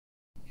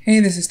Hey,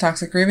 this is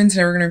Toxic Raven.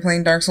 Today we're going to be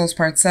playing Dark Souls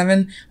Part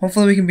 7.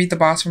 Hopefully we can beat the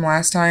boss from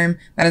last time.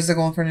 That is the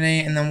goal for today,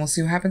 and then we'll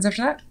see what happens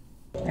after that.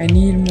 I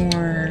need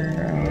more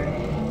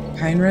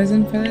pine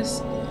resin for this,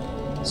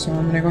 so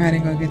I'm going to go ahead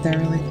and go get that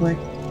really quick.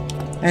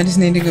 I just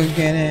need to go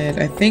get it.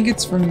 I think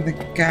it's from the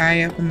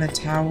guy up in the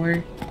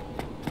tower.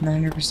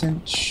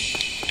 100%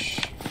 shh.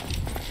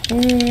 Oh,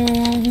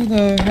 who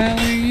the hell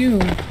are you?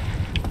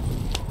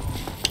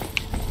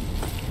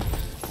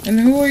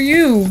 And who are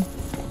you?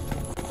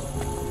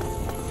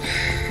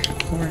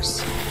 Of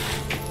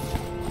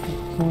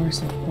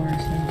course,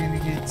 I'm gonna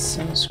get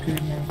so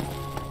screwed now.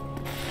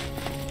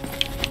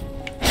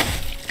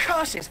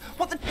 Curses!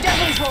 What the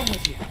devil's wrong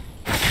with you?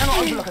 I cannot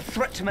overlook a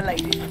threat to my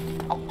lady.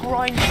 I'll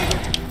grind you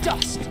into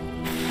dust.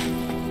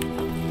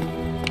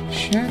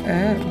 Shut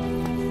up.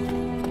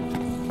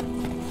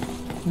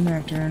 I'm gonna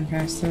have to run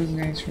past those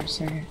guys for a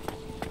second.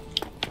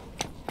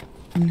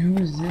 And who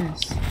is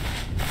this?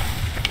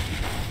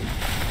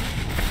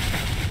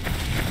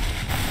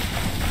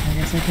 I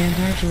guess I can't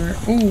talk to her.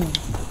 Ooh!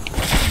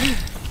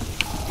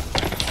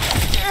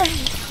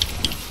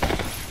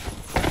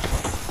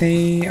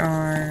 They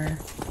are,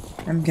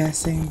 I'm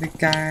guessing the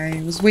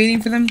guy was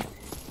waiting for them.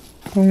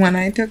 The one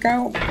I took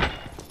out.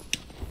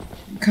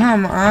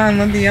 Come on,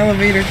 let the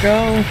elevator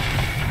go.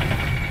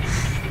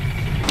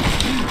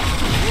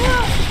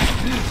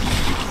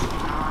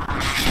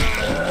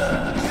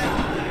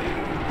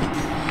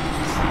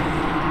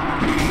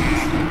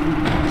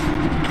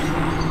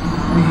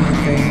 I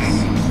hate this.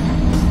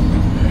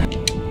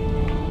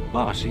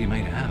 Well, I see you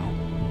made it out.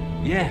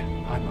 Yeah,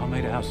 I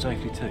made it out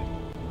safely too.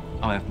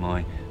 I have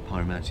my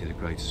pyromancy of the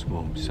Great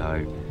Swarm, so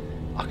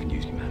I can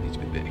usually manage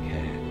with a bit of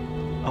care.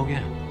 Oh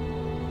yeah,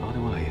 by the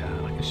way,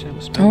 I can share my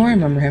spells. Oh, I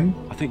remember him.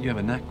 I think you have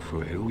a knack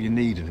for it. All you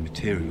need are the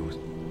materials.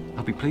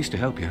 I'll be pleased to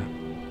help you.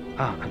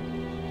 Ah,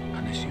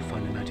 unless you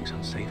find the magic's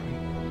unsavory.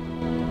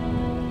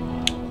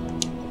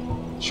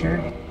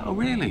 Sure. Oh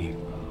really?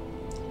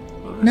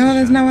 Well, No,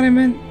 that's not what I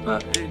meant.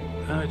 But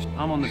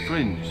I'm on the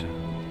fringe.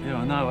 Yeah,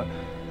 I know.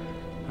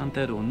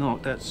 Undead or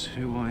not, that's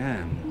who I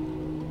am.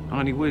 I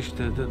only wish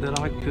that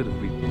I could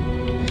have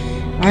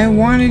been. I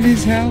wanted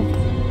his help.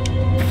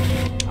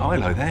 Oh,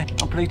 hello there.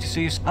 I'm pleased to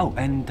see you. Oh,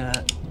 and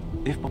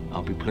if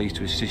I'll be pleased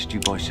to assist you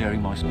by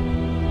sharing my.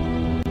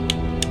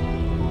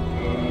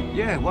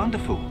 Yeah,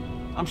 wonderful.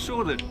 I'm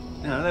sure that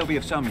they'll be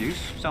of some use,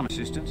 some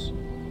assistance.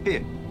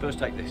 Here, first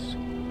take this.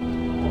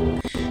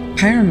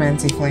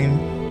 Pyromancy flame.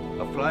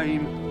 A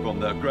flame from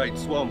the Great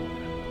Swamp.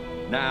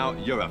 Now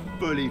you're a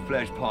fully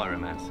fledged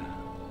pyromancer.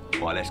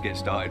 Why, let's get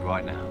started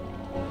right now.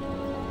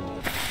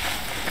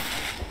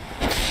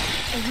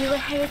 Are you a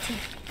heretic,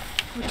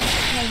 or just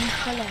plain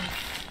hollow?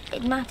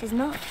 It matters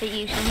not that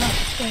you shall not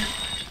escape.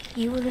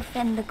 You will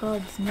offend the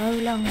gods no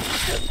longer.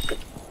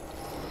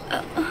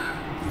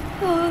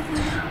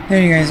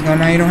 There you guys go.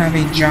 Now you don't have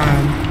a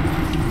job.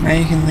 Now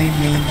you can leave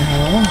me the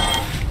hell alone.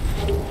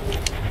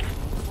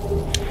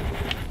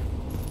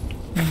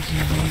 Thank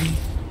you, lady.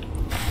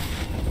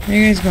 There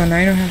you guys go. Now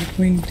you don't have a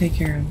queen to take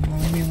care of. Now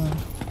leave me alone.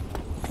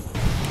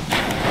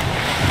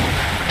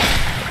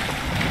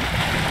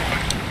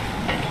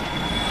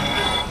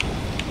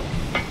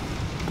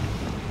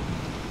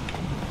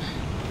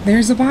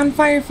 There's a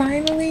bonfire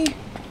finally!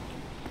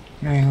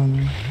 Alright, hold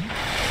on.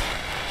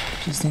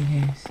 Just in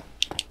case.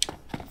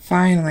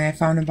 Finally, I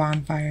found a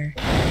bonfire.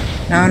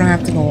 Now I don't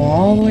have to go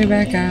all the way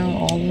back out,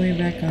 all the way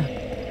back up.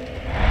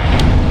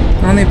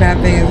 The only bad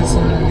thing is this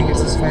one only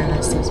gives us 5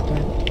 Estus,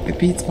 but it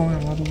beats going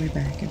all the way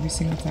back every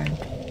single time.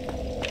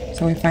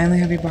 So we finally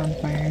have a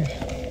bonfire.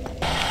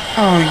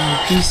 Oh, you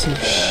piece of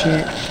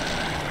shit.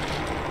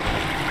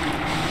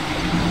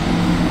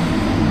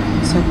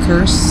 So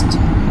cursed.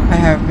 I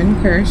have been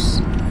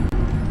cursed.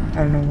 I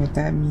don't know what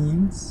that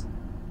means,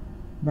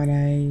 but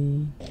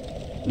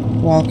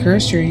while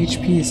cursed, your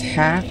HP is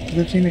half.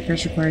 Lifting the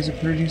curse requires a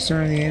purging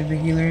stone or the aid of the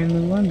healer in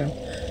Luanda.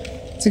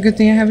 It's a good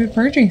thing I have a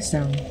purging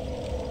stone.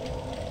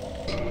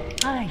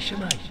 Hi,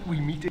 Shemai. We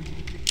meet again.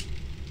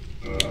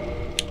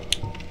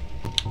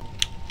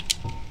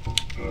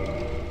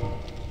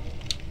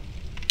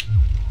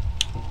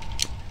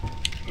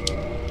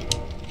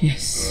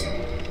 Yes.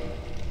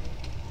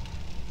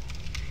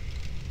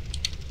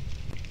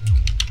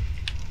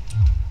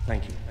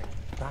 Thank you.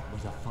 That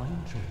was a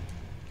fine trip.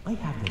 I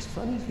have this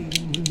funny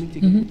feeling we'll meet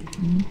again.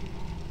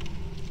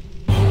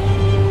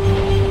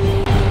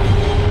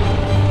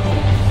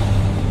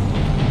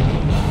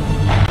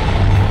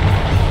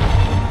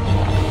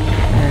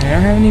 Alright, I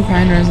don't have any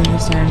pine resin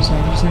this time, so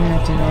I'm just gonna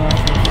have to go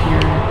off of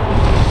here.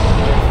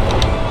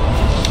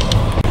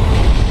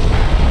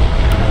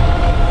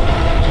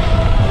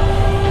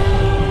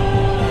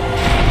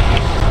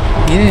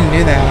 He didn't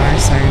do that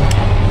last time.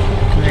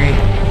 Great.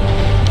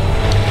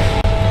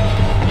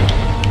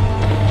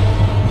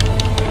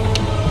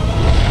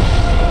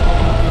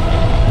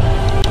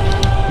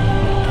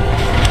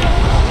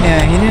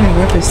 Yeah, he didn't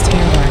whip his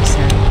tail last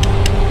time.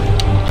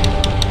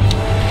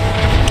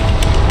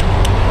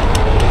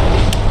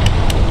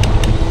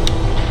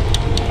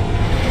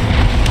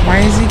 Why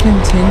is he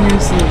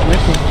continuously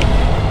whipping?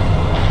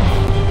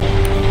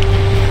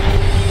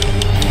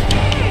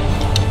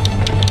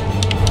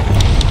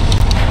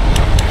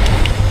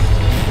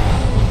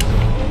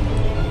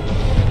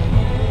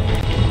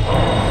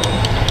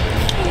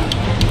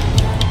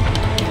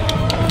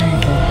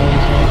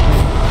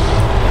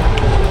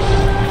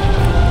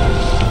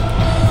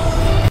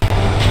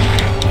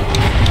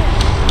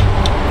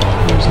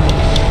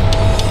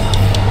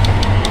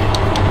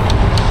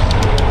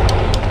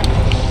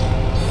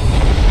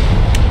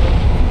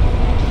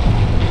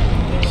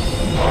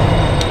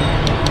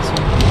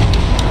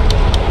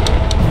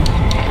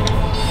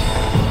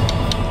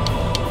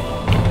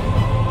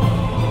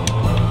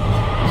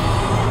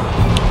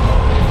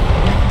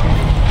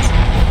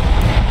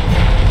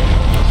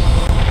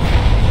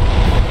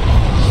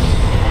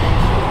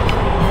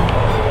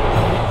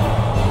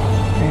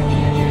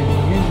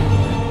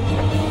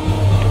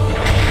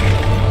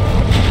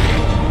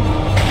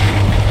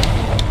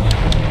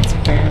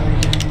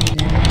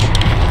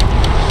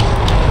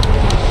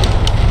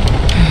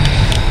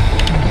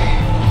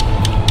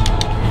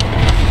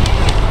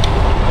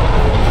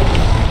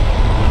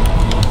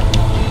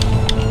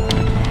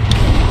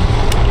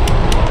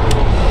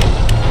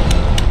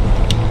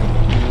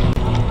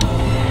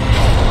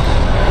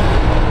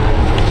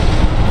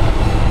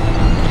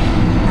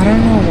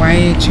 why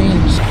it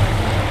changed.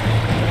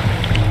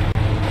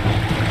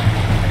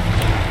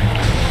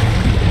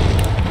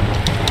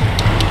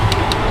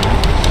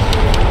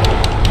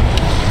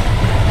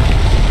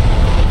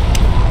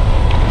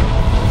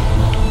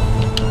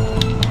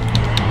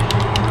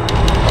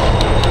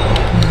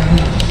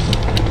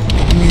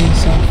 I'm getting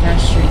so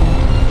frustrated.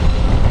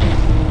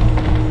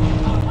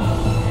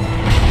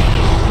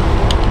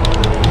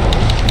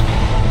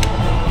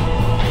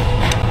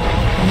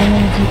 I don't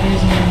want to keep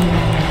using it.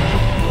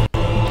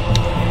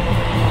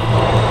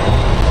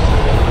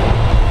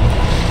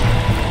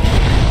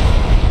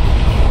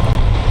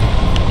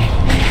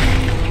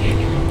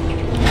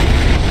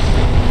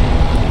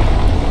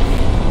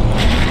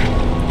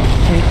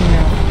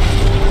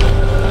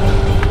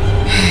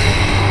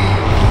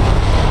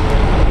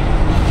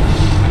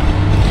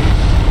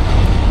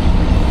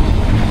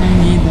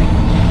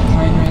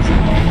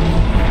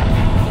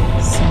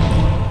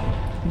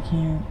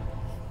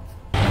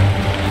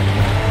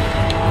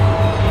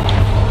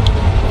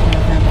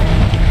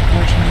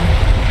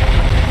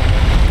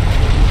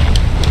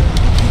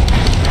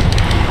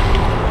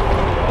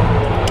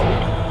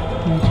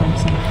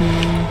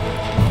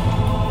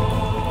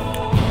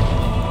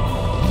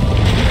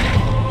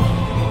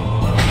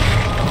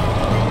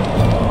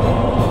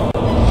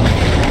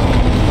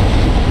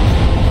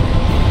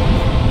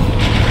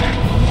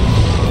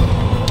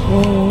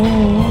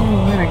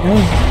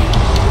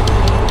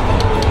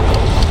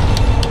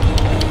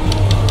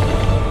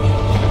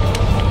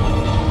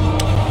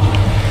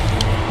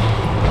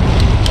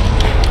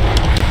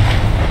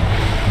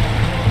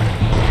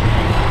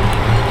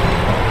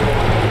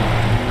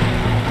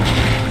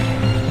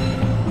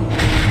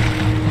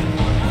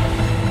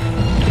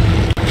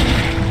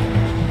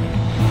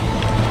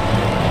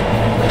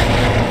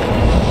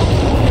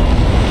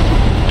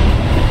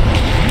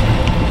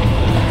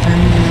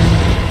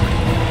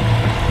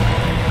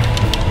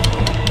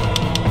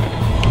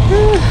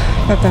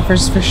 Thought that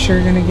was for sure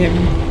gonna get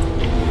me.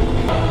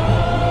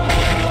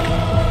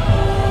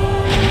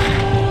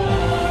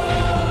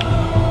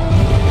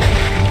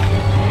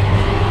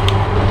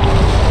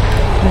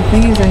 The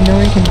thing is, I know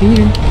I can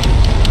beat her.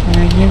 And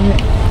I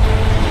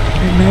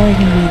know I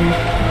can beat her.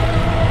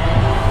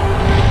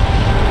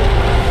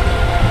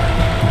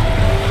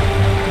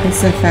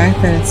 It's the fact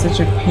that it's such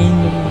a pain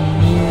to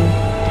kneel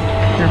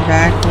her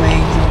back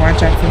legs and watch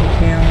out for the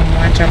tail and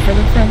watch out for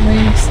the front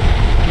legs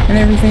and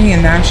everything,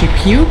 and now she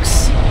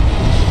pukes.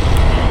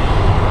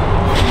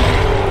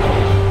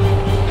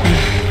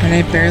 And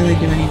I barely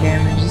do any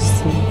damage,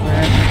 just taking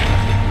forever.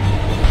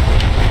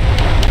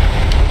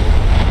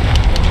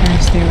 Trying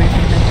to stay away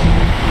from her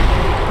team.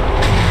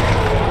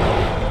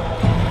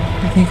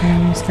 I think I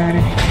almost got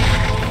her.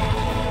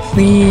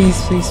 Please,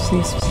 please,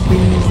 please,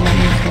 please let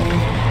me go.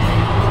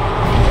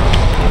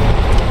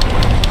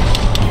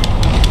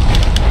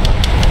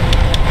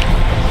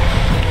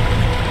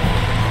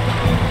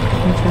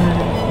 Wait for her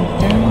to puke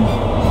down.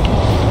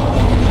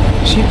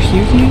 Is she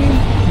puking?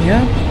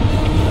 Yep.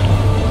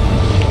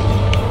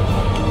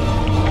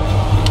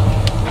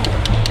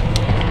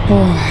 Oh, I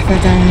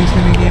thought that one was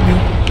gonna get me.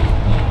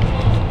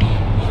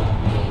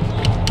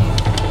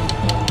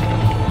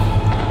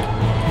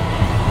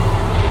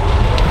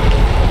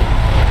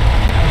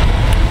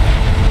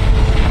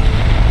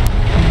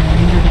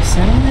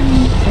 Settle in.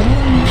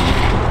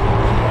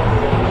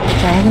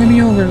 It's all gonna be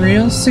over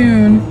real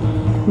soon.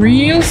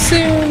 Real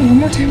soon. One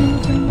more time, one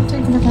more time, one more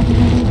time. Come on, come on, come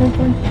on, come on,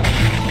 come on.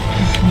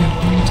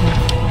 One more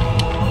time.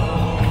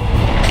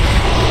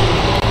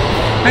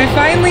 I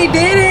finally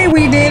did it!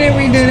 We did it,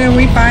 we did it,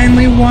 we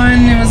finally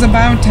won. It was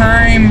about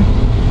time.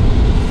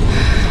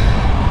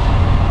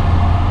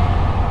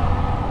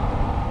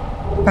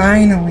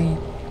 Finally.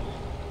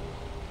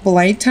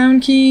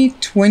 Blighttown key,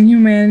 twin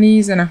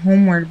humanities, and a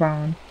homeward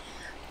bound.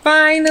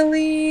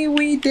 Finally,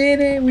 we did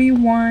it, we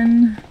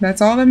won.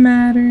 That's all that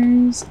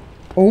matters.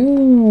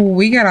 Oh,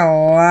 we got a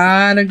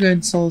lot of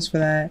good souls for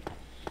that.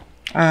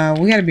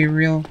 We gotta be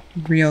real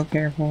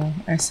careful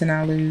as to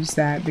not lose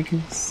that,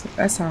 because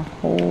that's a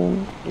whole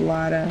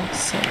lot of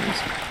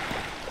souls.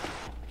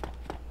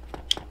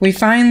 We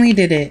finally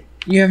did it.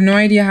 You have no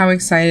idea how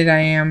excited I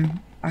am.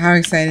 How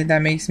excited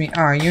that makes me.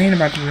 Oh, you ain't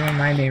about to ruin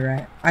my day,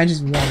 right? I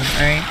just won,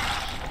 alright?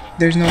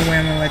 There's no way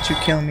I'm gonna let you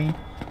kill me.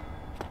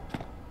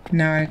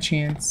 Not a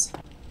chance.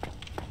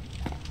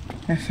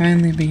 I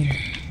finally beat her.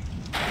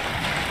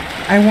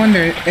 I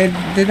wonder,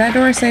 did that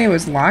door say it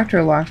was locked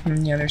or locked from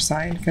the other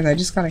side? Because I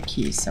just got a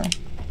key, so.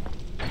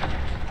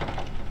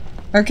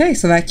 Okay,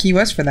 so that key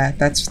was for that.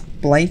 That's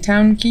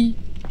Blighttown key.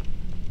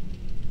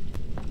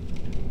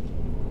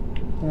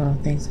 Oh,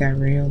 things got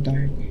real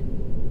dark.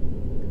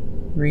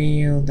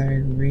 Real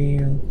dark,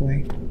 real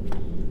quick.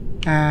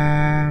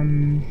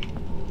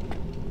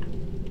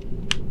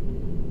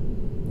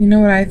 You know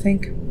what I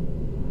think?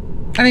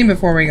 I think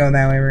before we go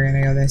that way, we're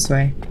gonna go this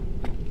way.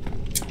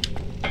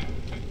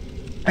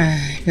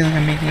 I feel like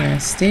I'm making a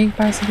mistake,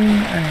 possibly.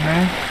 I don't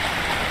know.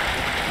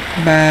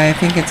 But I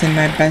think it's in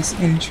my best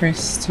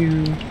interest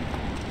to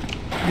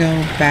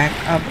go back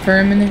up for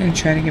a minute and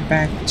try to get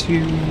back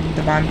to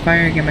the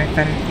bonfire, get my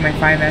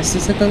 5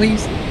 S's at the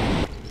least.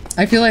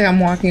 I feel like I'm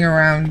walking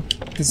around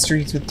the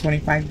streets with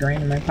 25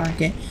 grand in my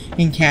pocket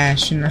in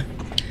cash, and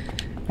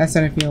that's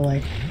what I feel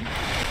like.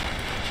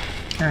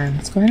 Alright,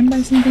 let's go ahead and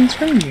buy some things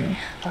from you.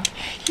 I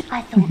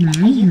thought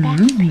you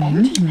got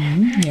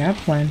plenty. Yeah,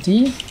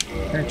 plenty.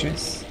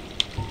 Purchase.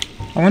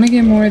 I want to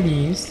get more of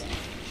these.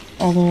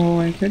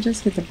 Although I could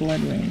just get the blood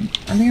ring.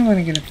 I think I'm going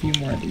to get a few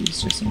more of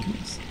these just in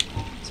case.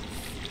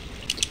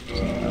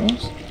 So,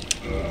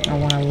 I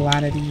want a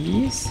lot of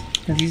these.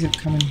 Because these have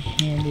come in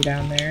handy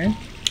down there.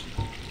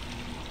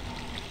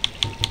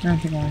 I don't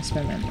think I want to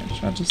spend that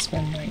much. I'll just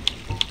spend like...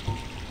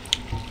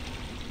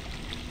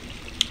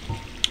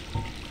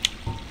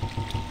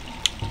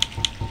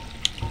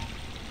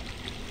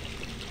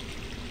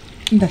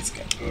 That's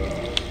good.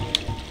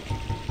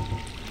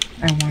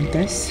 I want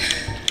this.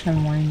 I've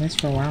been wanting this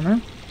for a while now.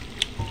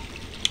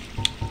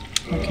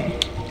 Okay.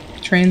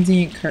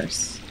 Transient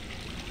curse.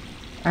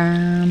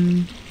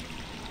 I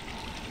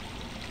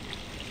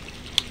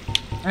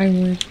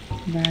would,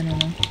 but I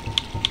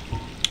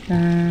don't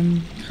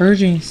know.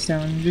 Purging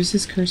stone.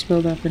 Reduces curse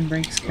buildup and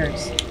breaks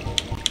curse.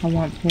 I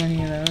want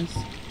plenty of those.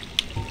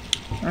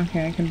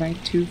 Okay, I can buy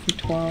 2 for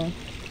 12.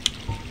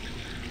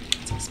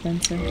 It's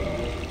expensive.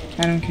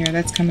 I don't care,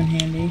 that's come in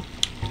handy.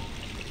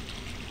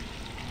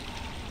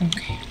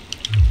 Okay.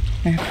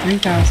 I have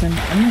 3,000.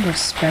 I'm gonna go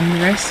spend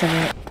the rest of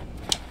it.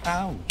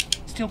 Oh,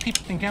 still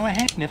people can go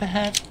ahead, never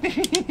have.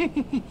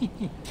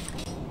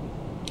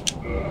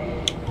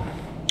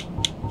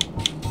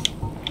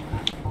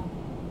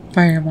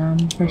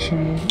 Firebomb, for sure.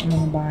 I'm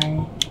gonna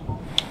buy.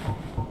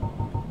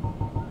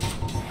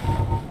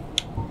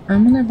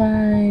 I'm gonna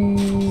buy...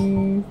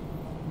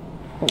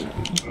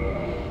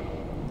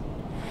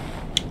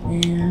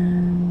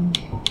 And...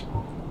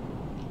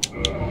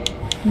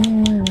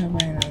 I'm gonna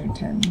buy another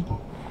 10.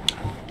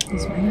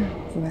 Because why not?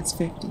 So that's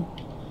 50.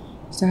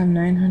 So I have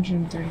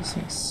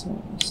 936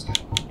 souls.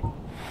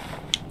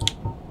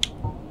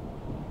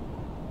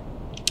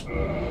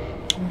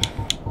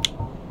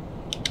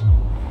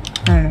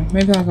 I don't know.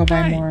 Maybe I'll go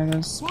buy more of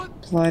those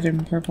blood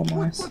and purple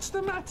moss. What's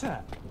the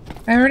matter?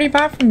 I already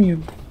bought from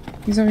you.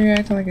 He's over here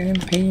acting like I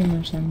didn't pay him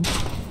or something.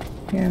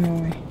 Yeah, no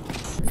way.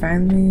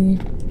 Finally,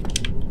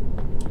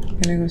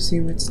 gonna go see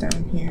what's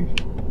down here.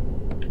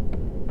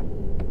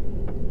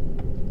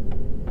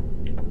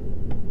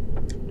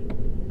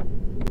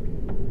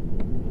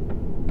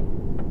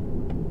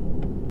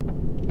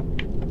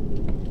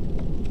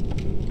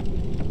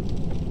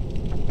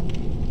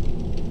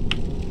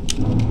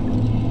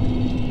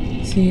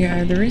 See,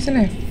 the reason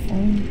I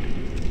found...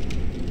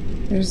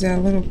 There's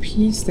that little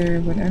piece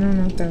there, but I don't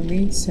know if that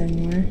leads to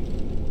anywhere.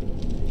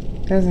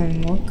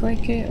 Doesn't look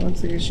like it. It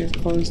looks like it's just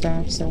closed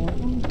off, so we're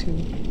going to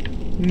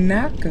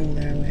not go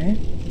that way.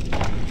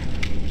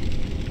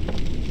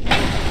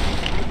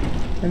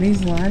 Are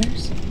these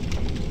ladders?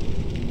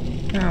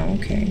 Oh,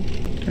 okay.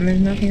 And there's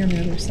nothing on the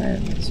other side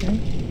of this,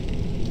 right?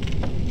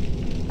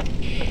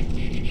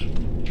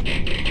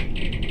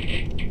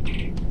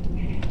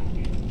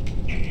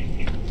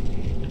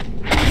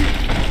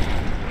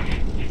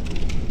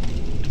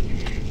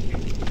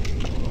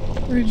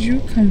 Where'd you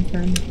come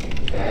from?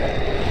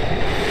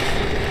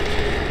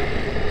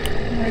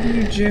 Why do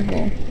you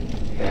jiggle?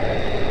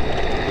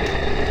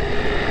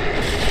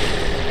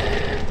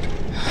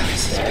 Oh,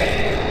 this is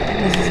bad.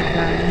 This is a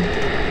problem.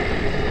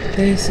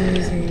 This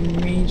is a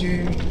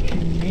major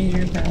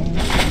problem.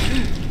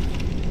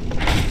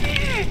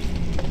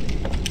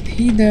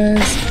 He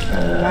does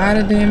a lot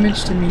of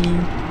damage to me,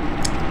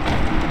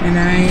 and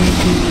I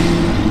do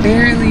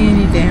barely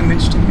any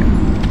damage to him.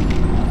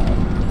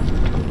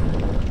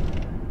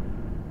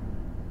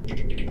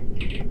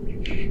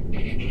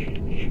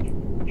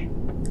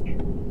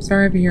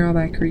 Sorry if you hear all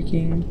that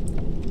creaking.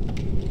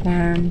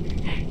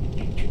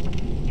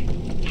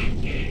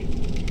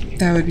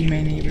 That would be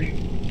my neighbor.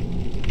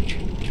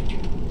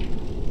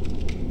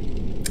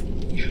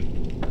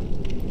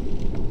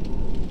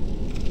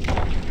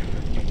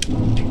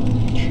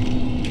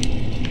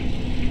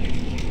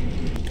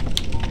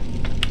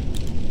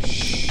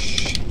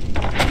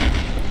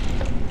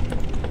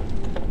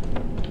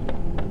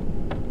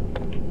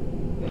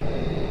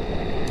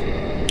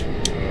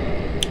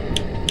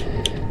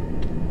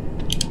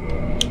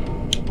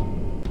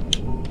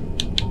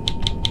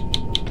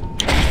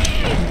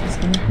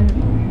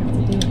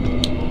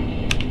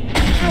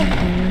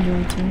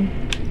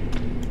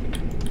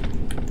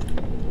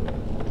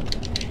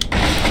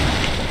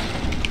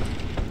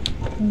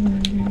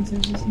 I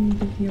just need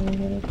to heal a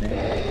little bit.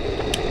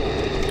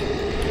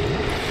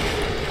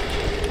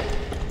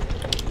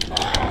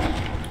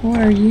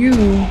 What are you?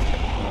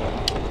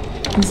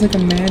 He's like a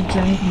mad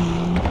drunk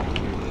man.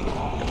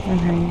 Okay,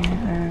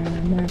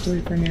 I'm gonna have to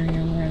wait for an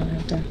area where I don't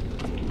have to.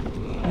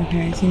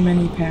 Okay, I see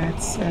many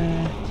paths.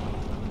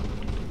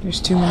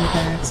 There's too many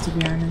paths to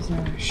be honest.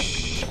 Oh,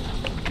 shh.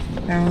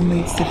 That one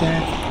leads to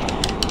death.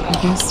 I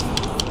guess.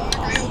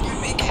 I hope I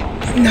make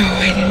it. No,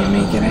 I didn't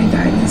make it. I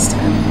died this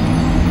time.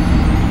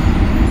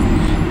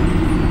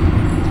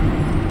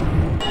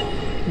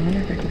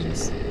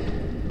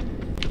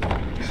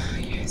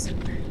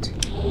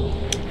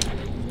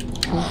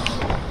 choke.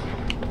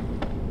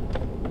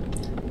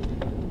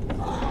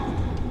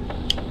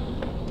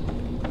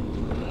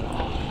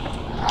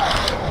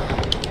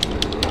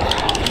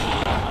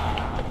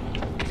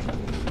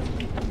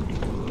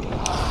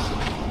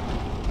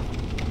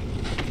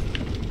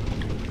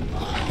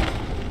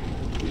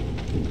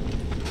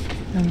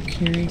 I'm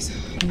curious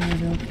what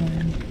they'll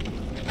plan.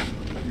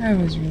 I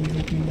was really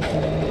hoping to do.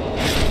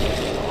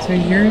 So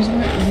yours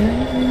what? You're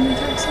what you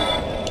toxic?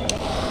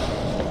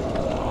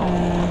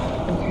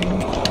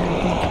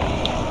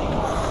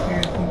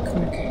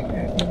 Okay. I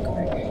think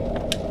quick.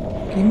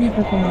 Give me a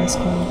purple mouse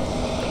cone.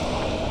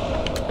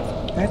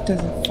 That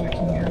doesn't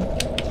fucking help.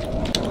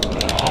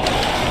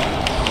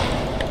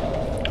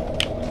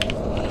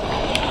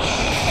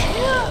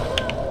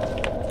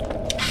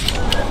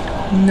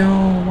 No,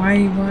 why?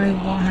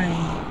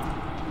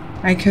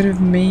 I could have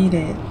made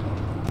it.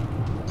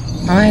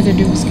 All I had to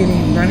do was get a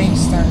running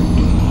start.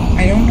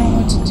 I don't know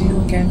what to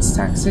do against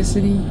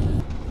toxicity.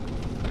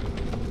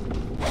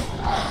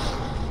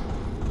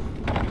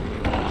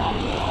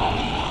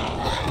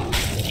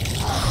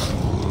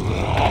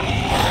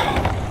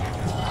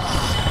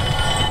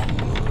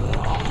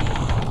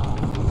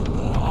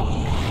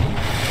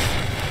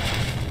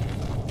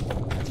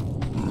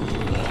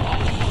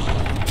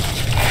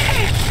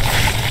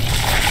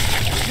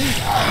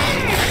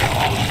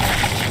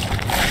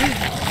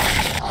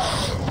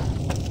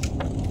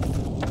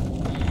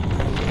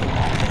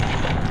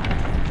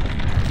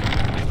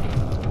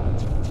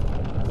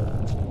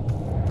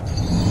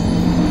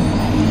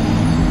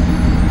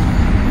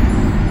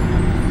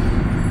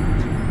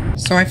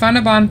 So I found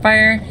a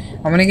bonfire.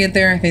 I'm gonna get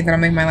there. I think that'll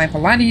make my life a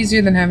lot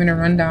easier than having to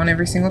run down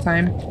every single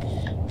time.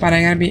 But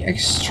I gotta be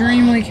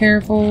extremely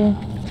careful.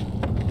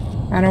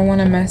 I don't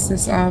want to mess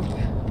this up.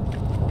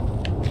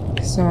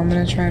 So I'm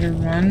gonna try to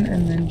run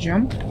and then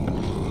jump.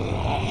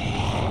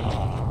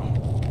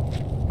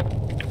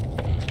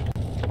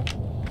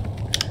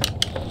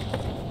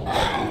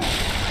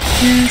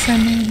 Yes, I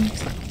made it.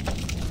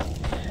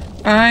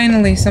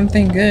 Finally,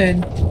 something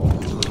good.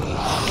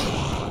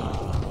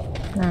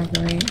 Oh,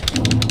 great.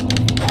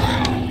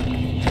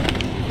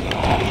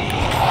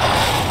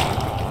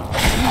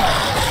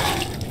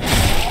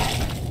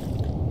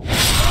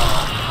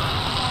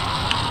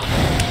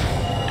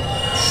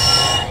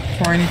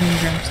 Before anything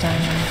jumps down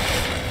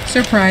and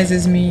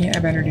surprises me, I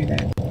better do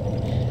that.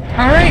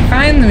 Alright,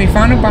 finally, we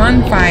found a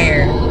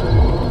bonfire.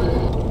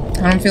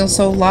 I don't feel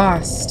so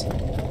lost.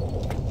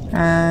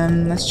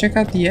 Let's check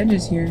out the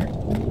edges here.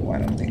 Oh, I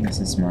don't think that's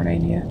a smart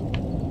idea.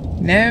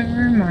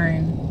 Never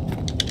mind.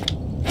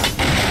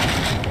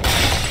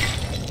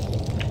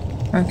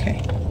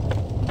 Okay.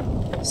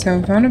 So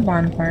we found a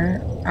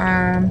bonfire.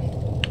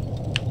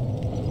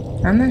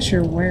 I'm not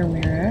sure where we're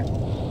at.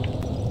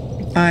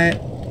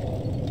 But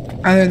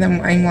other than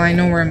I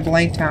know we're in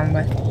Blighttown,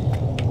 but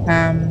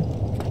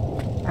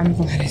I'm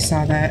glad I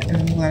saw that and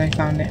I'm glad I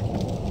found it.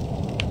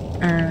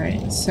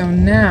 Alright, so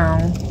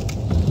now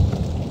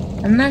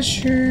I'm not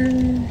sure.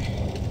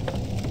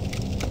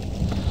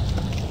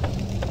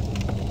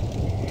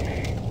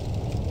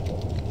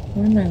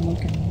 Where am I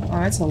looking?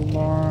 Oh, it's a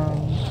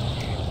long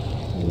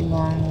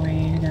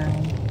way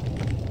down.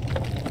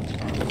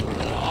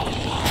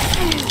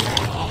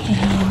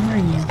 Where are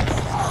you?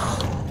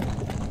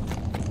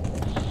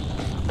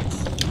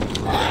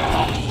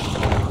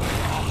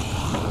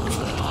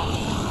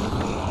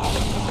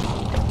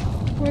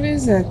 What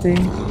is that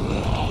thing?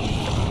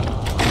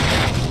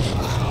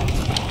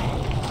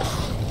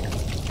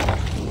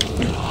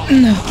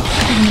 No, I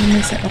didn't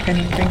miss it. Okay,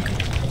 no,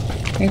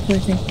 thankfully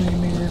I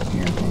made it up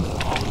here. Okay.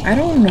 I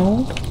don't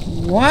know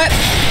what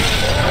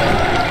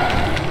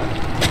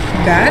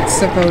that's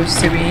supposed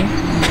to be.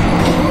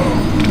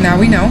 Now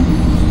we know.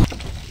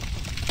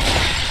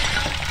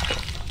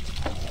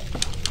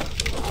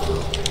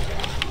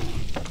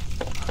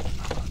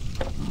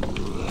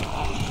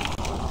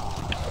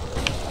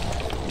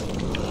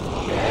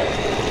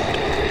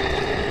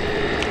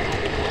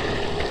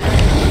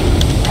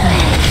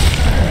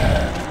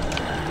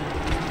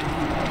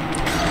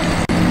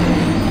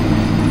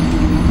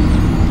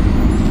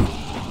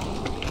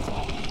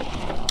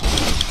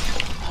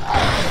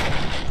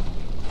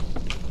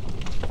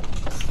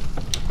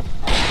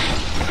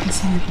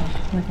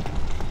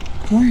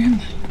 Where am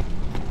I?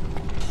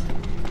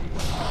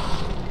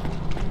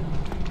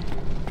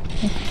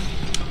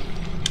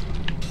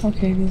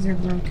 Okay, these are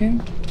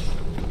broken.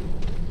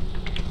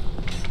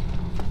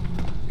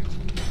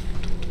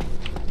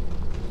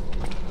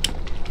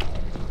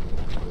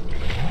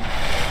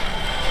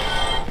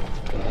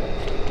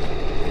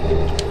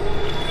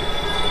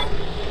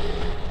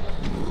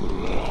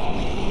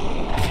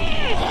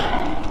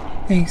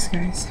 Thanks,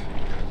 guys.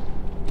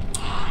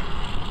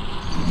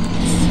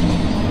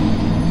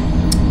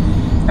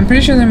 I'm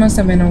pretty sure there must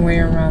have been a way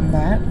around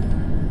that.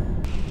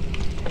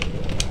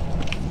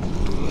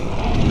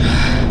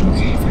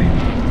 Okay, fine.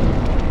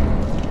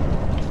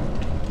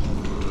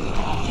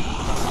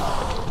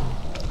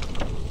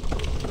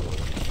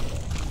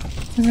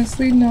 Does this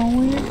lead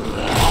nowhere?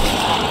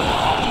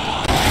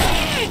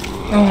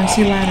 Oh, I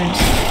see ladders.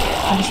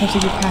 I just have to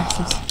get past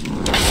this.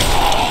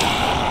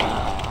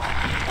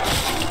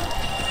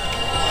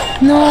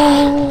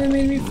 No, it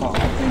made me fall.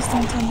 Please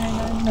don't tell me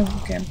that. No,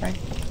 okay, I'm fine.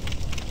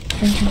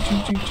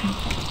 Jump.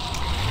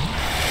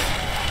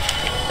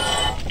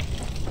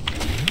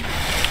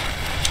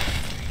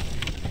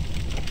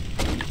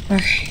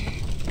 Okay.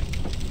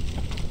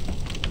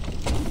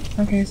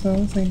 Okay, so it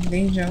looks like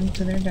they jumped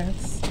to their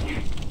deaths.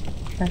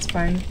 That's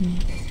fine with me.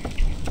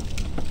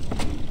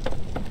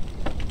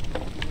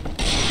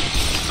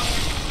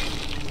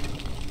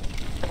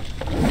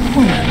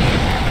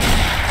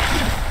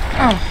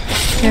 Oh,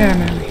 get out of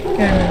my way.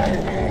 Get out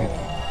of my way.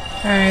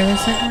 Alright,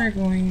 looks like we're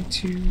going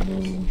to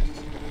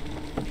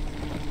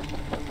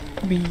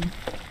be...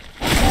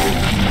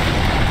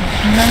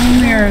 Not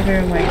only are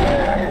there like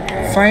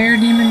fire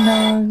demon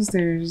dogs,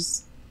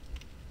 there's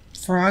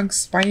frog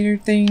spider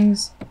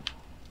things.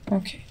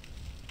 Okay.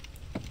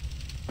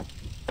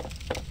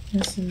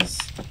 This is...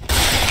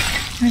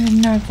 I did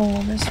not go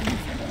all this way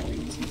for no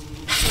reason.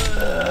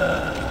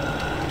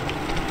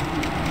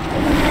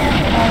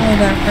 All of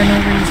that for no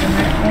reason. I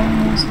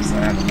almost was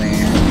out of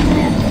there.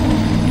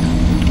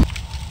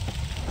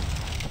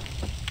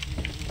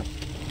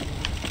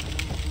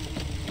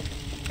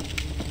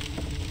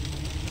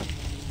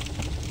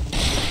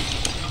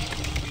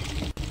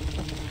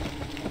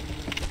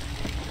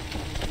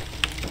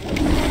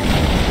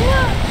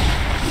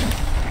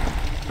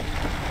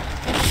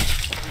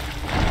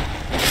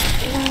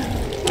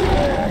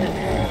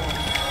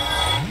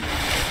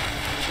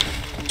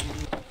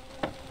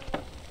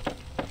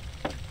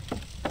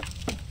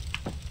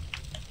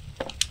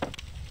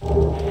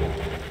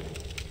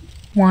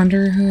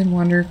 Wanderer Hood,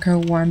 Wanderer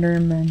Coat, Wanderer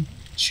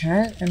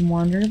Manchette, and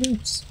Wanderer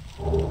Boots.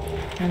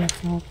 And a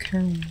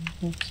Falcone,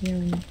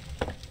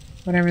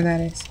 whatever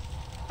that is.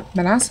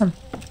 But awesome.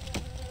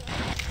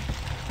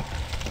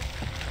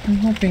 I'm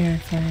hoping I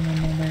find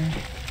another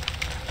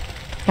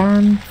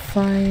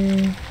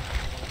bonfire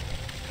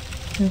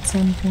at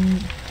some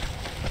point.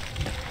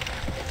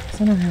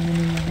 'Cause I don't have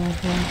any more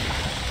health left.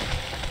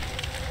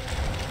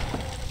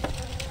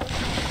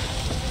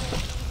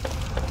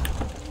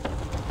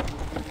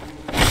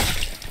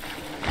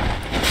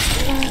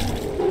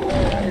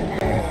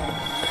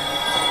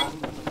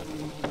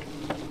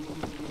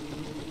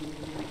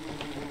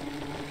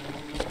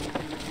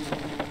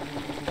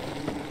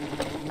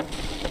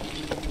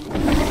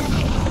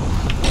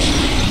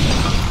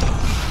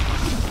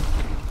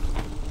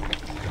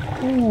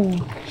 Oh,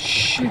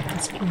 shit,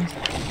 that's crazy.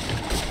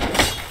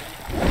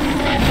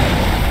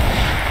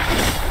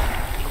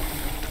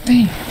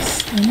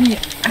 Thanks, let me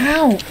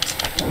out!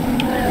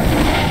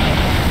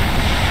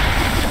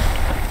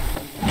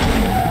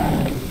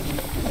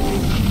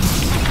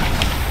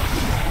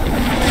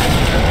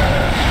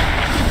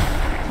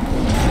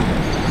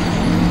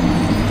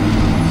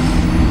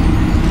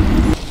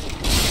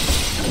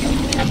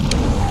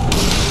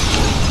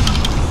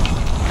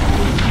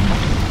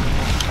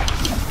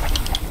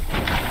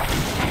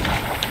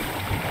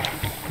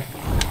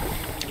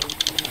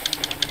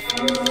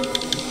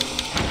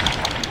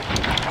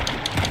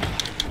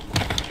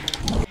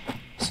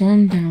 So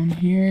I'm down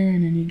here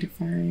and I need to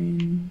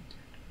find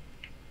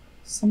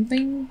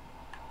something.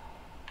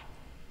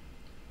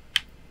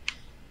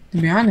 To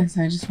be honest,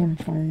 I just want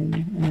to find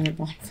another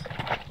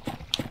bonfire.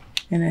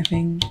 And I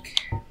think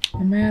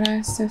I might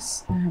ask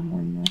this. I have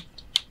one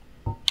left.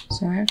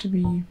 So I have to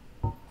be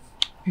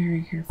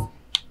very careful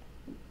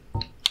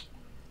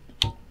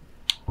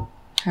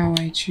how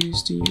I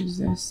choose to use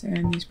this.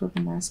 And these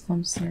purple moss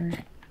clumps are...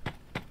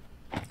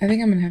 I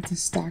think I'm gonna have to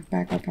stock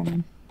back up on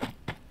them.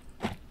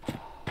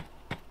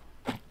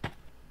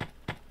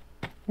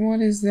 What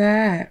is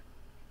that?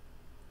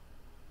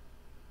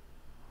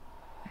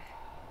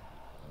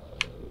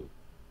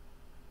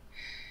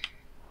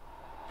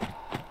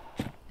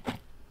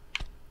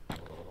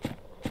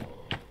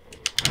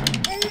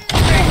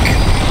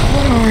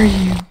 What are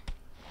you?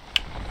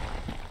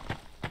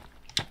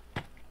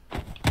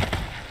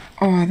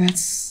 Oh,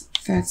 that's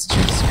just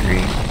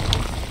great.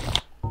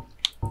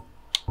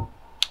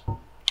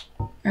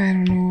 I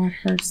don't know what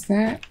hurts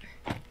that.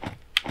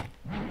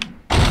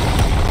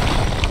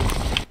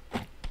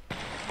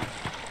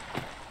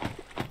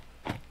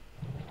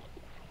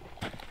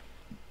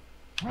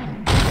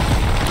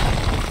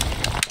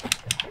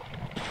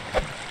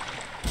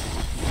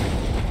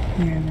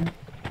 Yeah, no.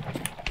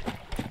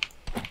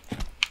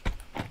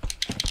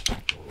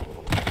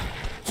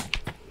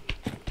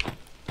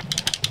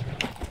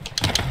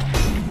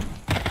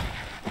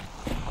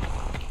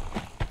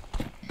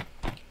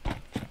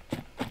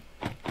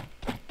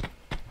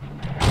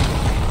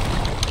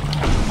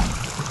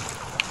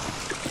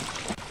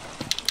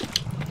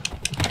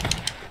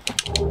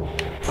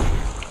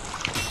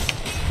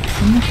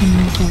 I'm looking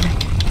right for it.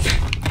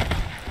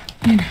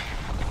 You know.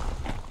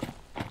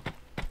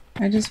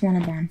 I just want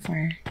a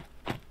bonfire.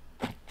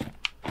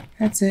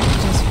 That's it.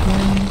 Just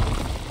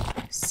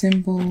one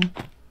simple,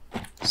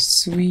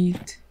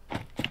 sweet,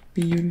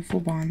 beautiful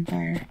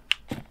bonfire.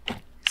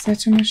 Is that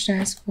too much to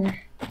ask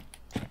for?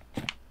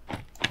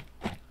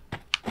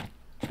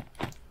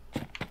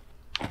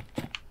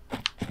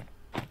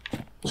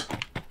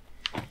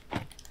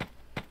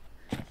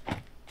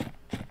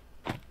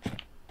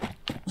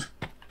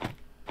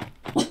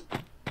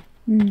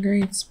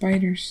 Great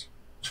spiders.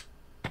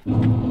 I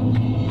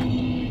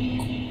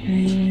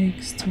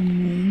like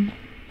stone.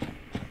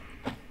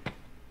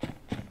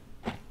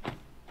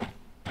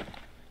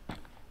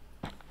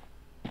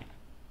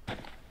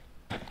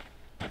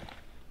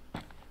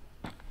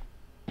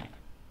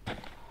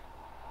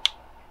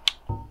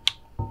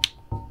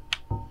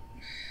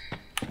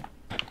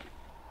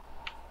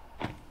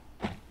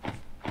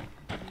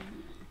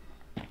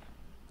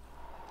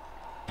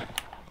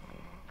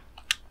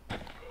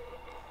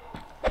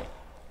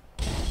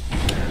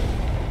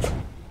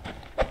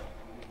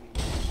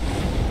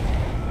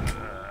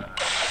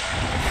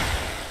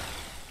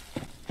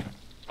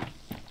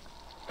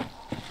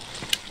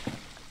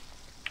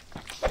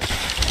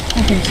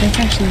 Okay, so it's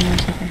actually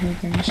worse if I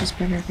hurt them. It's just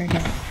better if I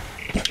don't.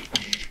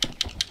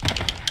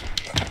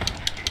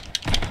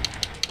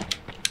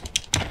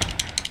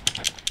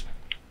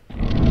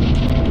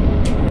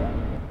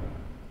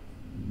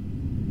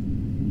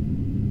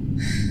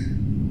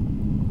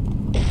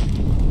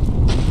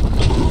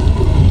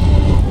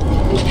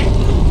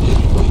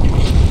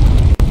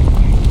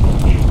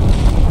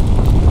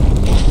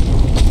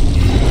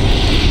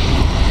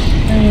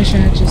 I wish I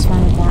had just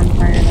found a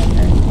bonfire down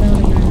there. That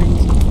would have been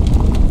amazing.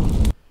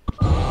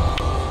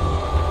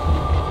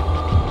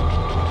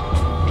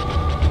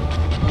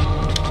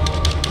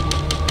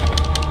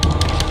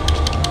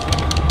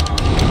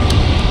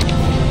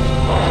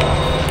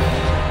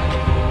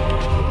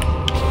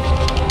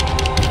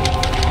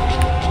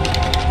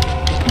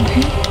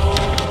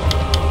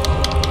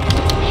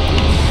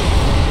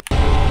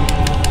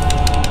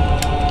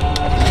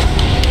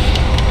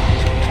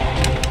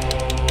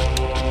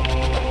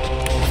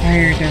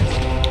 Fire does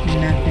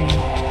nothing.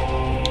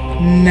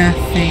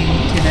 Nothing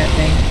to that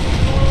thing.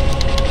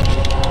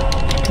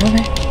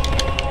 Okay.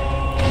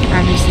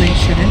 Obviously it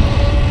shouldn't.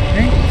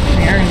 Right?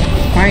 We are in the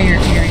fire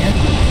area.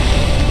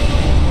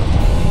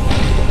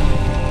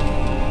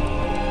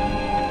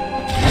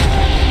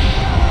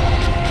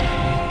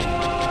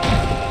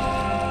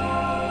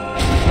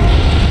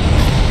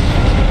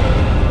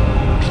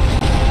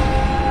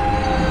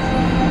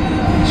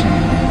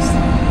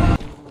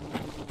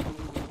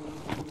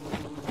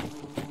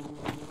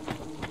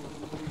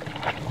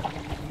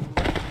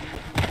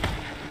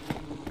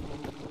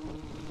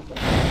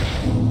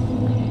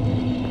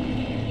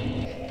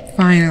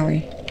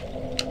 Finally.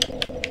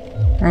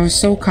 I was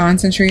so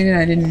concentrated,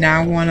 I did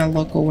not want to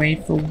look away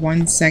for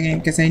 1 second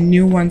because I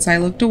knew once I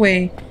looked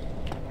away,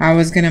 I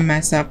was going to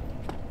mess up.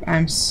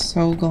 I'm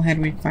so glad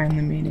we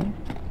finally made it.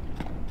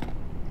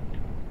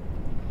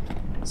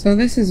 So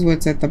this is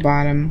what's at the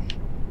bottom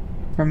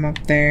from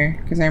up there.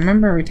 Because I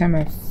remember every time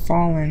I've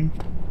fallen,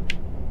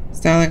 is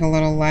that like a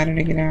little ladder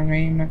to get out,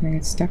 right? I'm not going to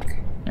get stuck.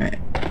 Alright.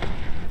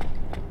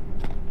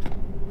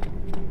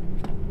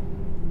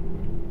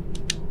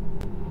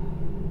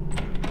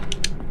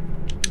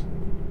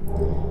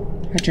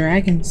 A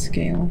dragon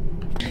scale.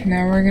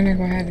 Now we're gonna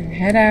go ahead and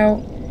head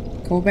out,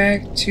 go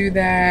back to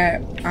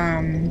that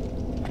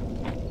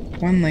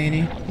one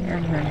lady,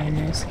 whatever her name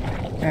is,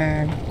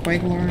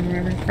 Quaglor or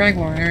whatever,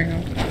 Fraglor, there we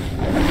go.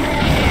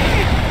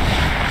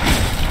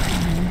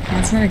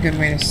 That's not a good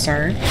way to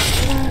start.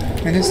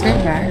 Let us go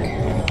back.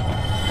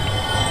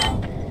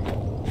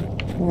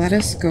 Let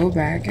us go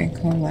back and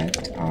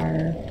collect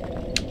our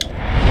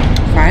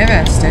 5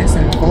 Estus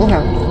and full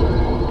health.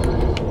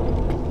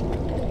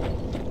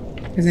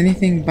 Because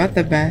anything but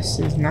the best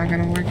is not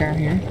going to work out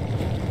here.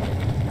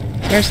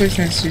 Especially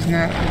since she's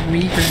not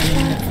weaker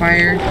than the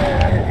fire.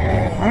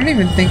 I don't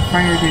even think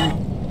fire did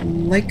a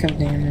lick of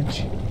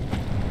damage.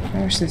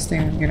 I wish this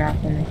thing would get off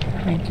of me.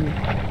 Thank you.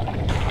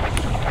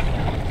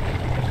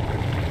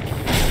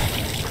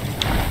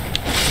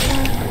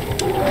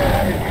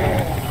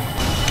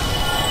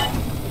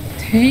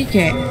 Take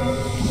it.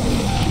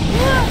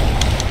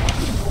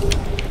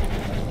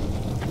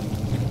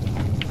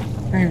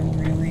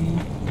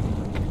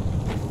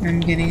 I'm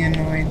getting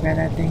annoyed by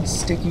that thing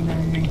sticking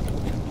on me.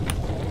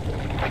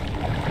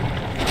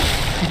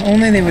 If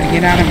only they would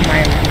get out of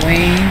my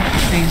way,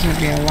 things would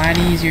be a lot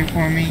easier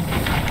for me.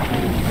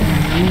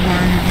 And move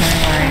on with my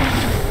life.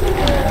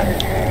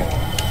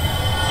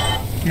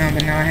 No,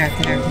 but now I have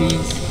to have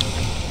these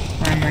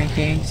on my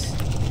case.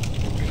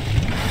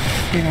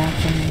 Get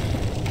off of me.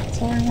 That's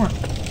all I want.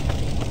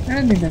 I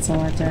don't think that's a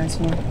lot to ask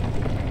for.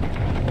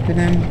 For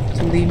them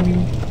to leave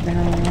me the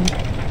hell alone.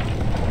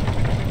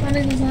 I don't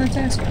think that's a lot to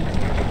ask for.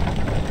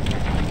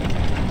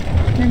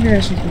 Maybe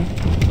that's just me.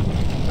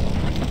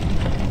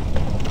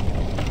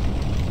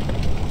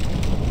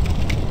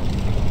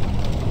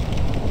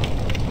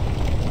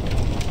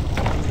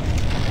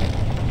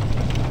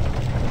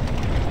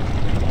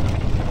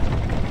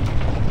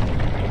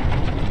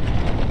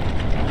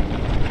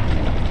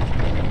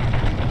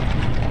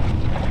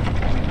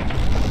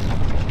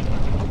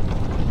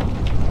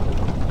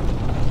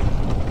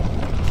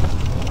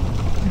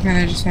 I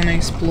kinda just want to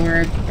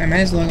explore. I might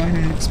as well go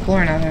ahead and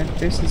explore now that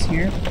this is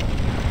here.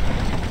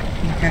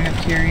 I'm kind of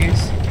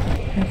curious.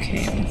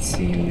 Okay, let's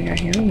see what we got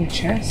here. Ooh,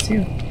 chest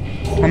too.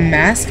 A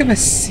mask of a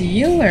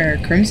sealer.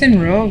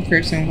 Crimson robe,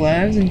 crimson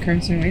gloves, and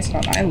crimson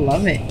waistcloth. I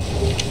love it.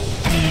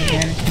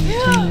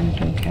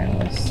 From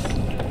Catalyst.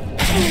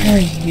 Oh, I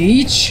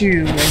hate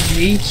you. I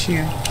hate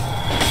you.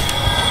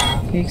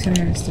 Takes a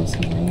minute to see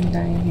me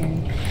dying here.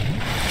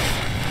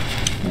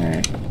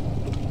 Alright.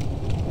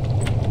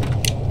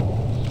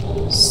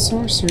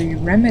 Sorcery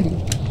remedy.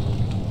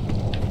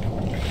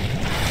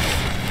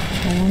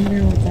 I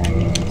wonder what that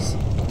is.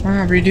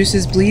 Ah,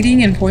 reduces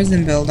bleeding and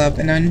poison buildup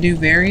and undo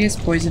various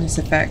poisonous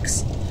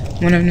effects.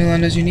 One of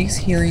Nulando's unique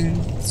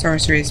healing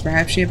sorceries.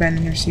 Perhaps she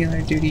abandoned her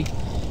sealer duty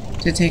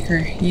to take her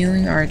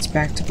healing arts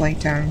back to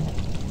Blighttown.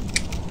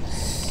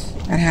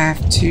 I'd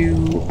have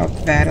to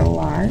up that a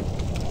lot.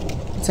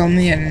 It's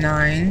only at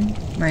 9,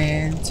 my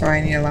end, so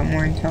I need a lot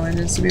more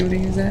intelligence to be able to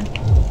use that.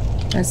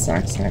 That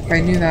sucks. If I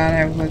knew that,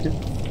 I would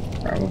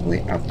have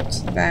probably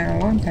upped that a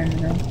long time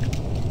ago.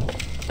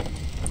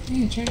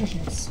 Hey, treasure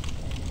chest.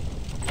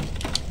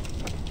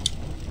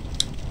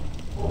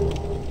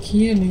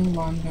 Key to New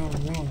Londo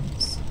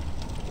ruins.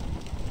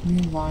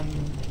 New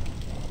Londo.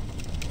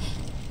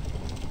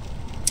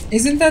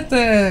 Isn't that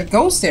the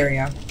ghost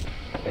area?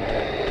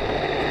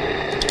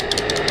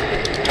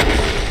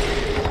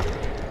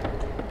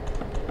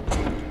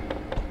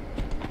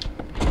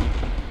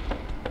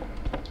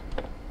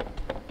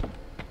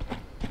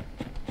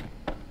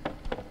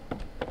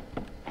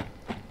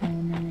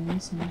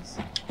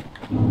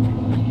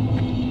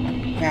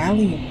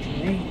 Valley of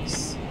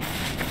Grace.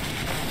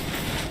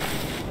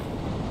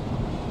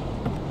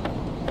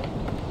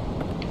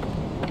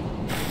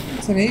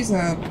 Today's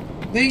a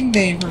big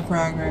day for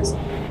progress.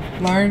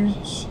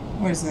 Large,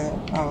 what is it?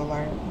 Oh,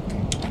 large,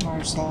 okay.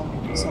 Large soul.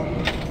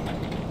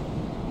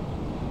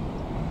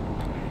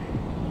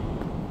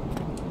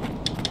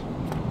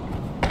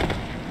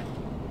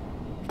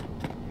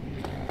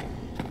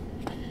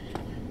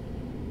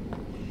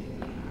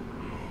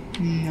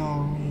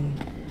 No.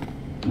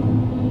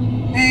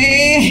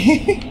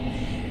 Hey!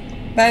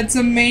 That's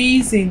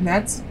amazing.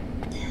 That's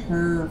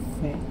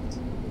perfect.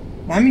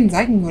 That means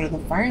I can go to the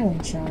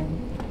Firelight Shrine.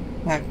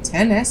 I have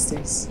 10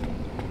 Estes.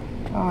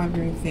 Oh,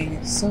 everything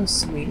is so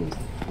sweet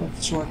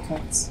with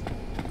shortcuts.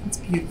 It's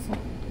beautiful.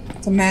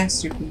 It's a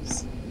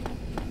masterpiece.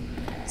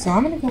 So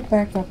I'm gonna go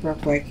back up real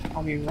quick.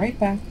 I'll be right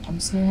back. I'm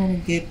just gonna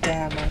get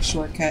my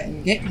shortcut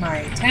and get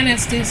my 10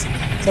 Estes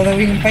so that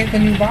we can fight the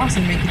new boss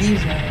and make it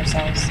easier on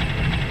ourselves.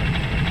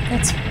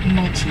 That's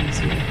much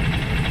easier.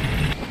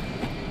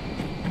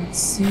 Let's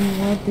see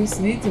what this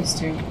leads us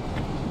to.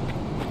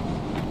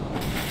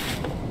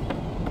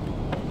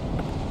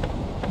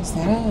 Is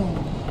that a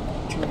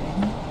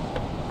dragon?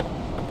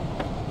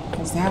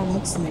 Because that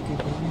looks like a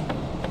dragon.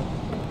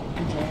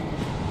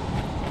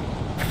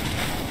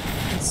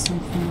 That's so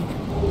cool.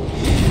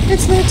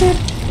 It's not dead!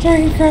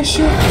 Dragon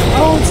Crusher!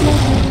 Oh, it's not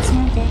dead, it's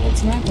not dead,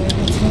 it's not dead,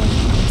 it's not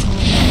dead.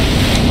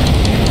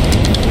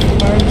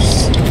 Large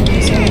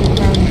solar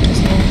power is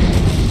over.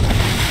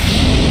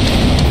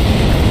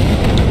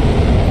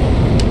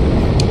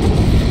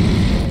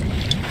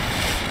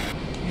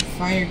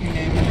 Fire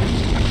grenade.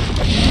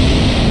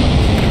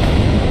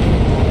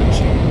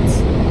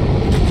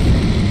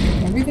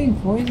 Everything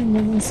poison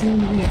doesn't seem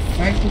to be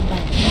affected by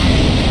fire.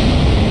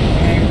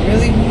 And I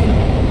really can't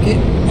get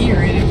near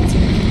it if it's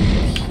gonna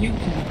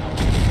puke in it.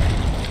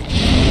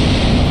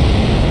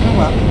 Oh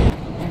well.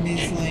 And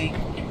these like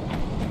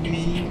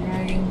mini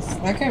dragons.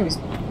 That guy was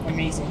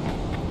amazing.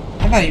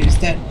 I thought he was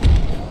dead.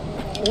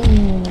 Oh.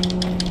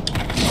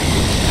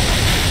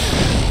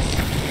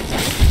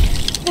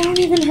 I don't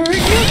even hurt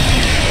you?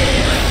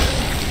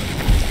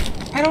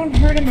 I don't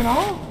hurt him at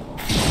all?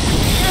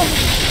 No.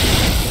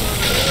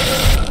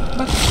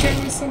 But there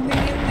was something in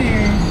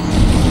there.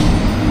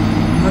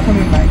 We're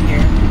coming back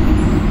here.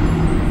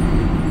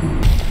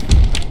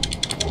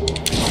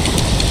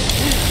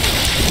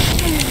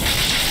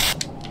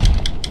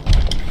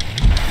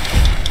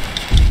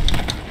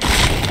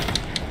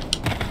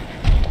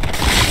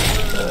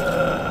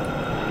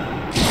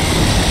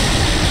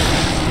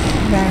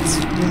 That's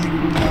really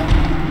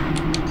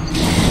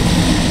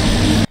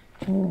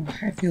cool. Oh,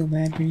 I feel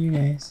bad for you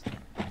guys.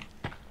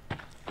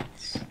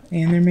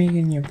 And they're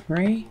making you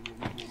pray?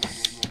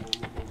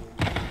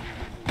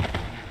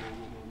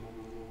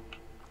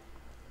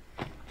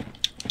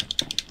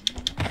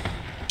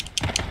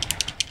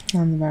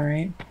 Sounds about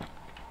right.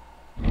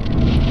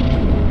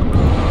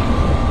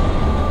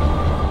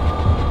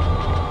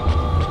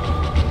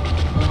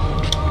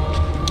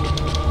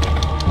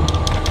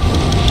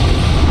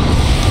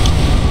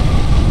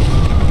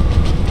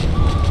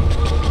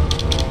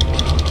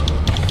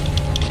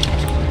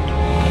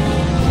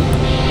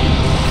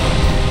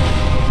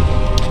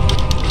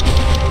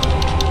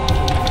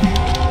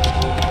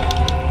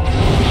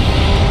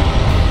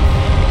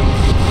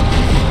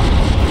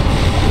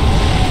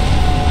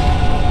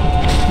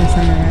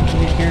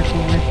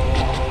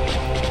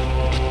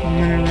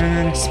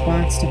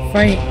 To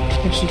fight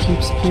if she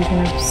keeps keeping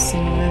up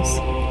some of this.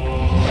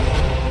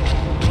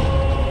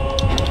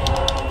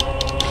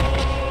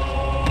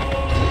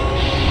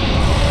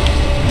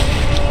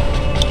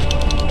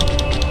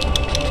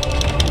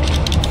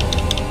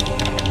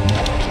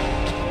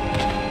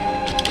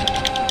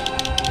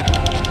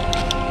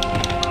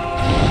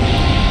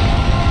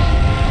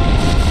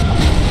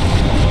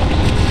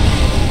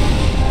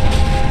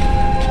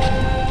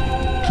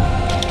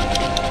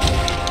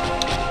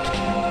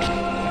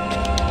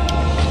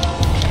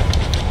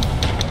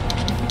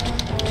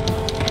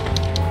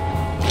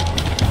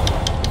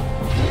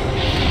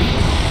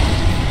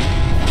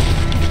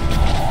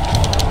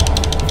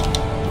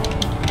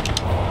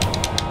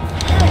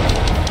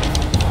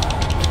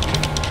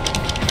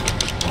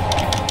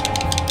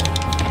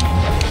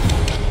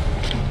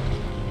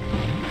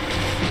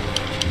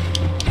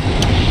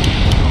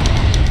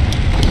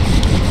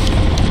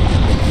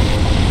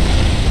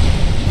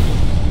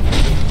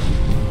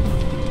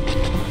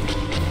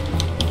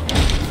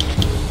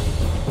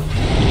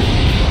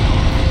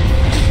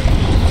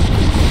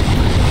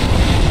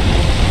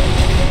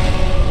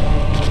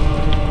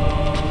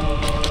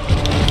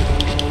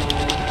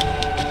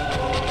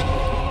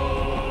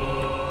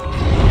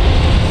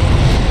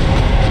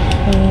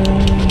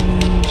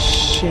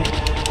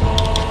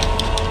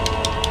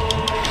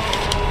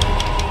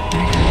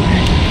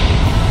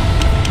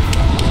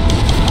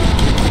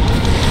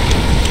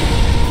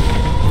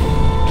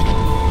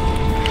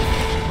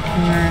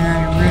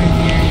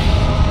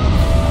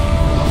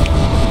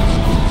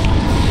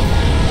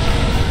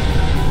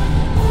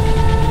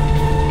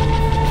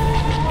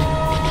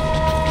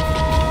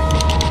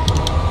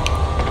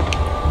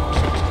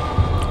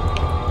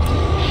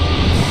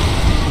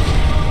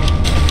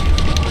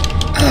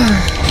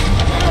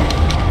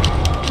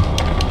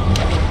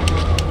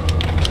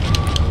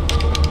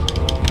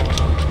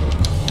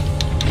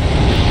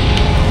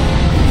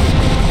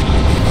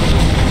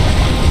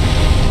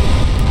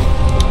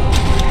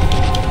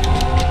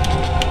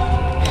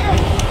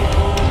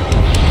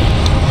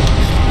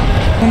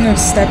 have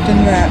stepped in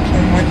that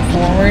and went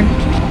forward.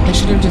 I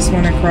should have just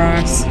went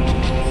across.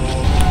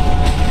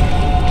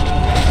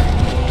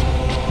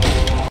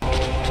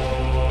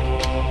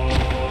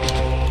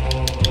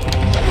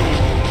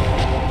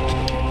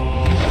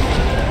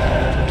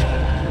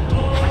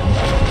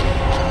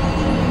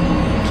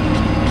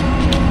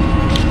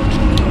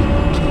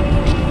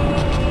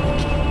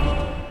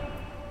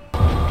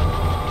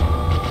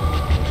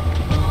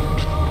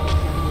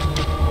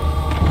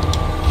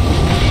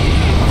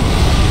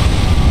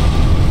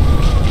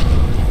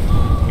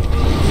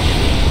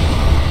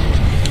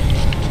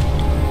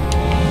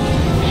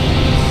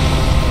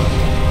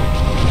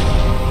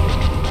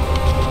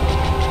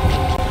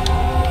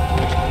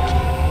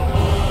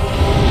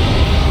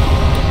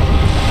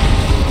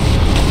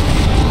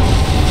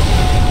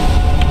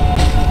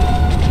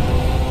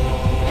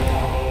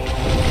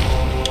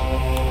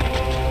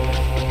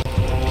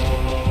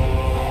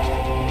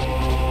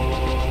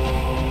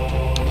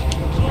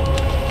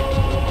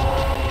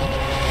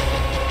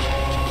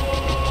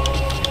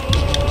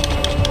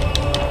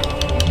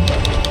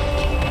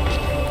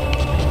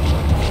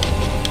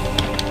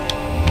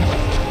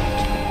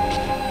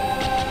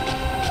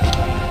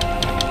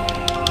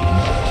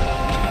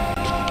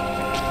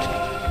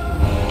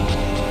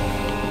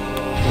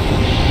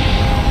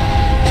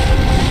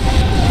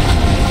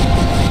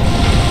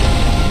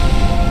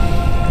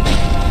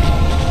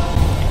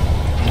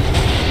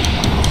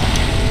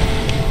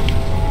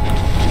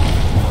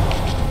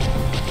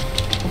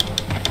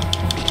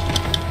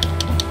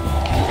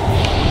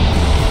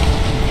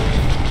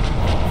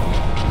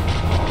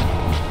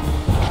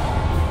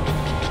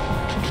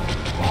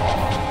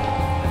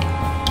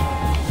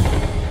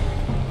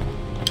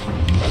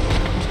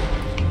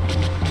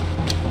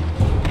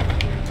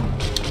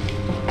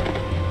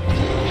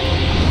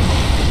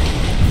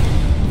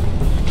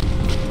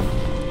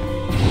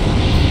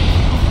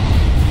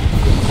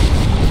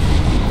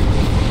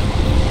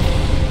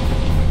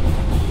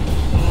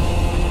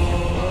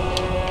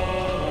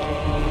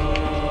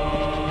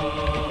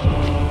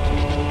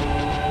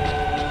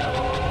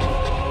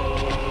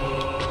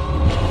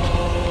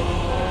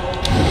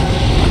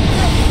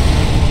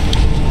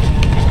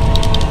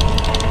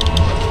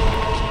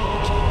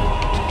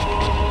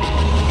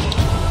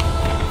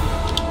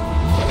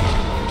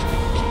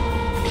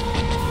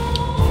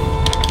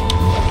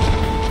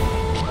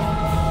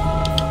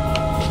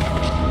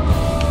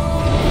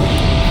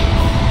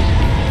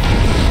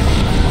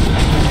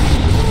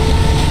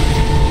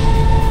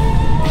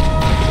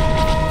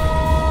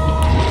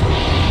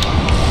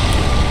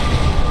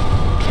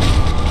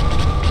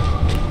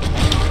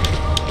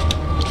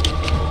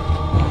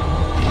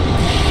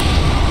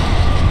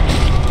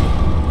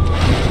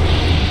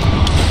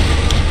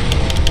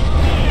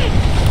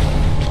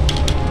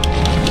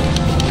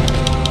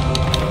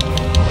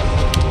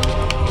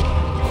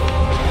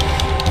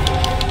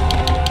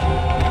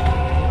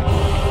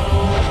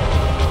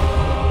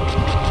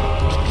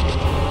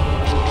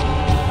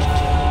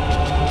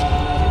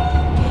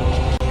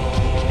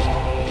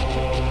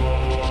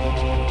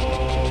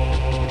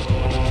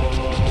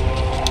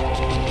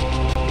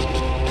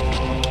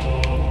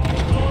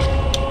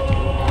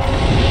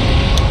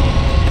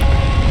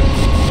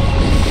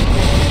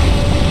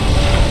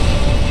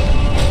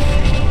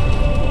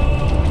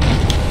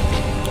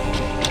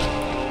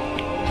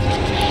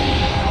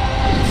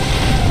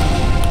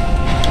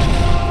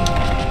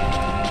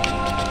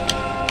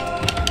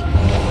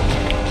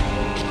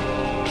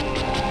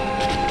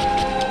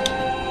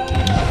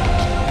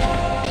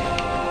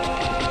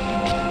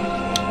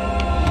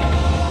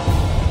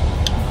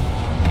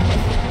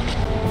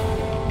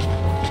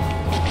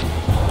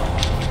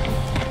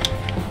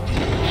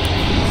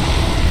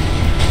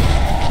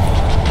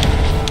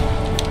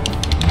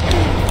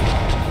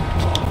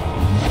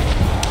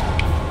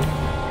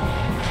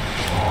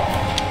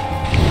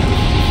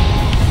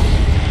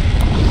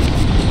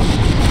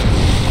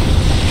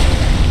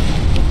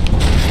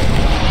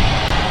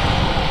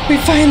 We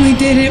finally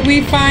did it.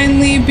 We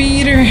finally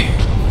beat her.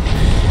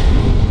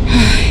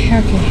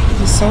 Okay,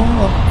 the soul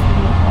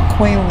of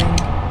quailing.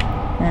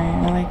 Alright,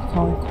 I like to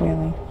call it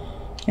quailing.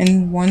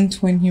 And 1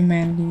 twin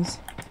humanities.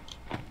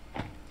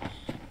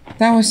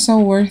 That was so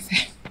worth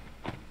it.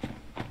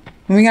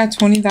 And we got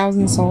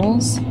 20,000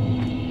 souls.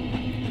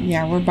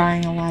 Yeah, we're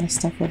buying a lot of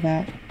stuff with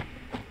that.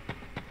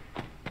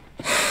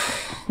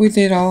 We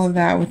did all of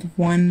that with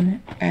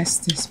 1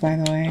 Estes, by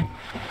the way.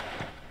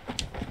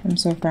 I'm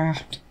so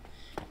proud.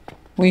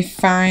 We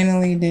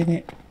finally did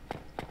it.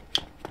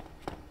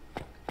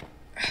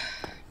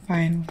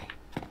 Finally.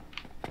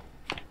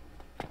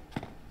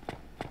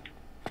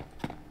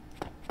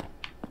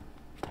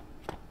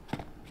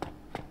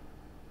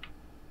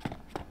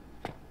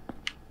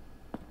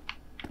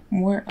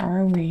 Where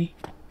are we?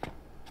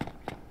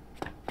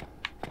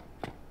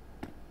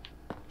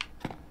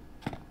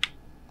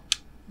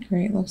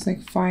 Great, looks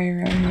like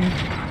fire out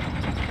here.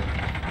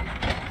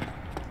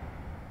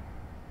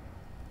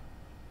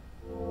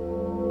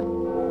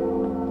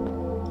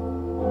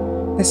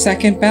 The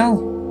second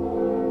bell.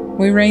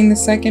 We rang the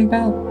second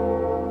bell.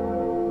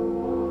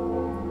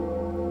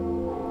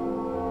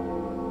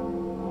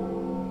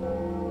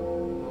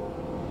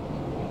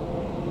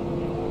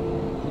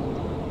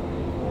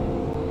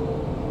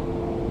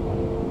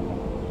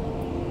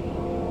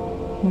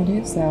 What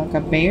is that? Like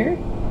a bear?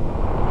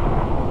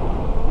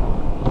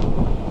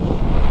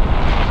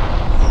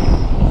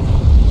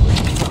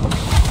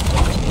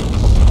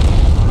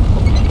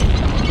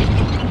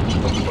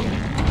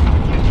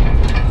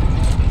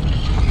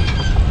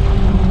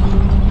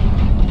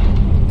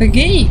 The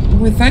gate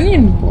with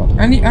Onion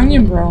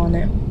Bro on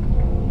it.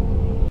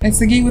 It's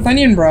the gate with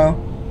Onion Bro.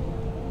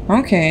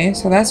 Okay,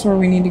 so that's where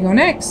we need to go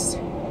next.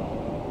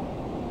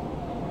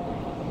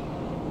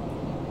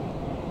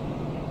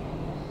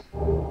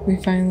 We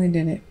finally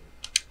did it.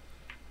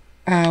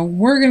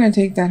 We're gonna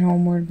take that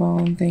homeward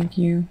bone, thank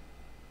you.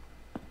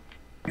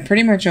 I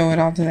pretty much owe it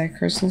all to that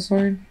crystal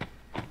sword.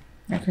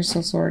 That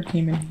crystal sword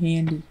came in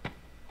handy.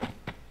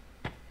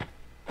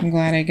 I'm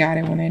glad I got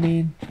it when I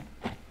did.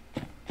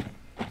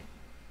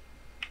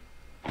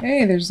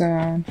 Hey, there's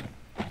a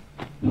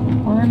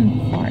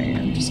bonfire.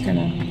 I'm just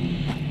gonna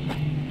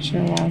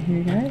chill out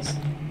here, guys.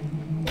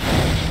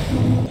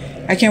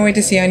 I can't wait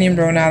to see Onion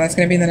Bro now. That's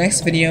gonna be in the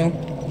next video.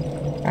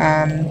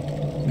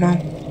 Well,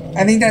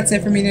 I think that's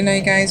it for me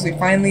tonight, guys. We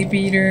finally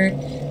beat her.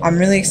 I'm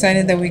really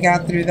excited that we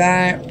got through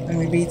that, and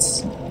we beat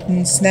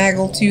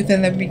Snaggletooth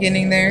in the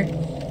beginning there.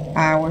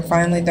 We're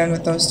finally done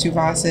with those two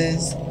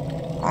bosses.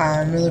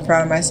 I'm really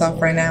proud of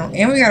myself right now,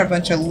 and we got a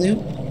bunch of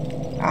loot.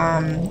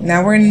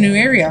 Now we're in a new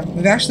area.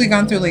 We've actually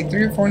gone through like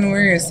 3 or 4 new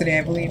areas today,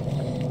 I believe.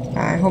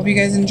 I hope you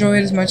guys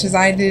enjoyed as much as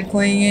I did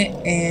playing it,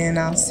 and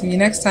I'll see you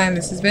next time.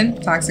 This has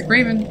been Toxic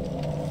Raven.